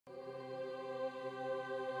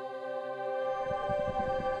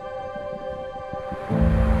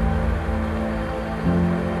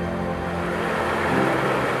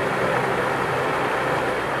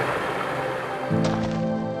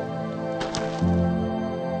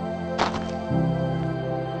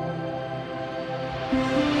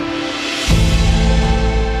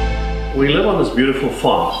We live on this beautiful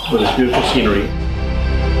farm with this beautiful scenery.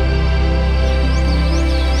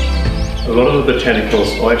 A lot of the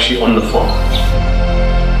botanicals are actually on the farm.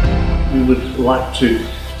 We would like to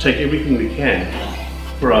take everything we can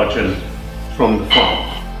for our gin from the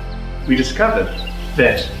farm. We discovered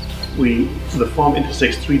that the farm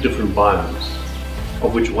intersects 3 different biomes,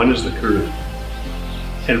 of which one is the Karoo.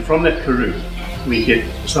 And from that Karoo, we get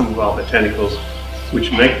some of our botanicals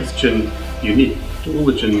which make this gin unique to all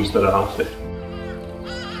the gins that are out there.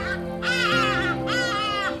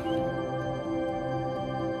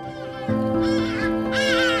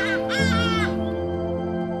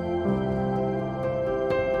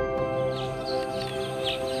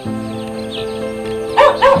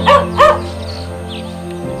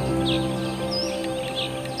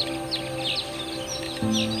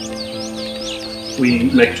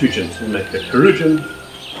 We make 2 gins. We make a Karoo gin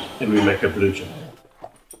and we make a blue gin.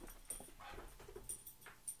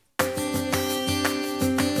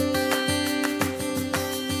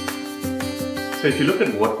 So if you look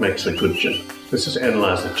at what makes a good gin, let's just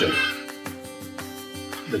analyze the gin.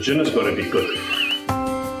 The gin has got to be good.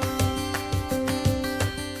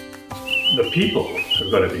 The people have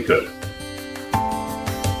got to be good.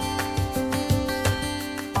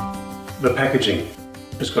 The packaging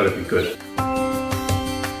has got to be good.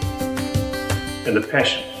 And the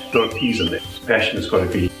passion, a lot of peas in there. The passion has got to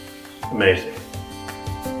be amazing.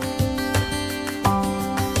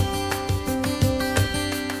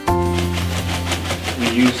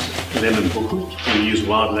 We use lemon buku, we use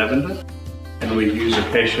wild lavender, and we use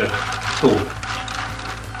acacia thorn.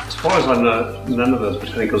 As far as I know, none of those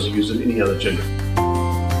botanicals are used in any other gin.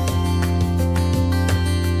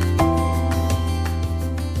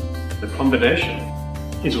 The combination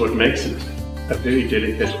is what makes it a very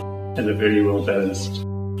delicate and a very well balanced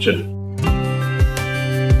gin.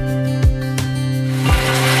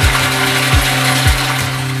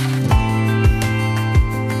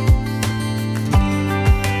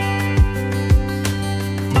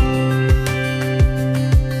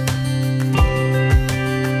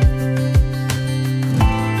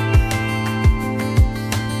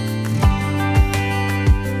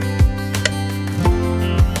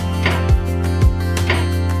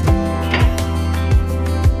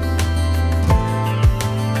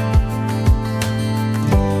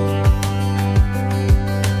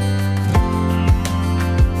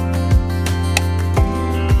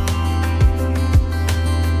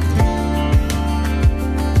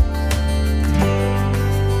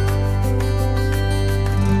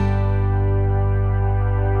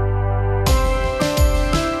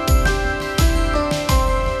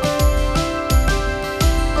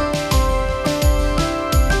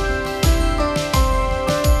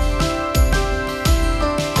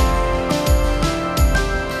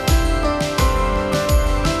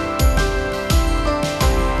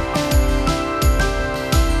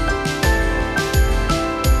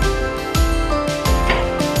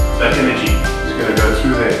 That energy is going to go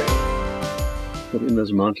through there. But in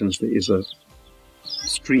those mountains there is a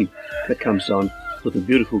stream that comes down with a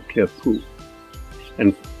beautiful clear pool.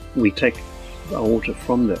 And we take our water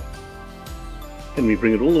from there and we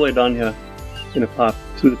bring it all the way down here in a pipe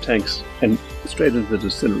through the tanks and straight into the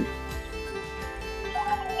distillery.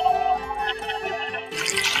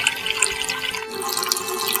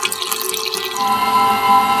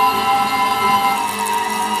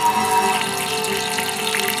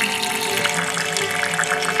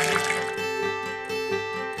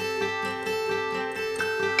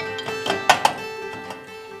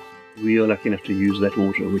 We are lucky enough to use that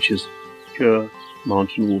water, which is pure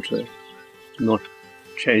mountain water, not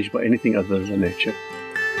changed by anything other than nature.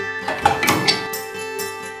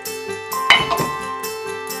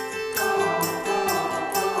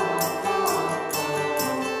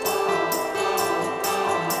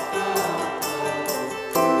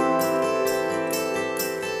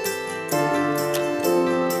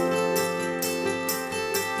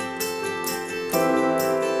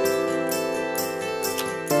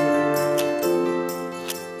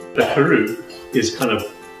 The Karoo is kind of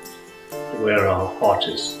where our heart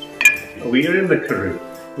is. We are in the Karoo.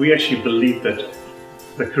 We actually believe that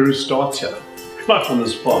the Karoo starts here, right on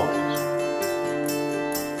this farm.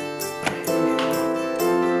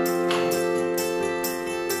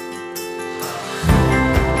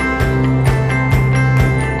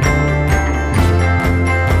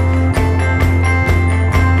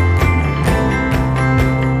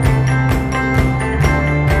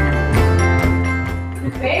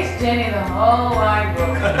 Jenny the whole wide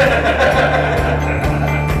world.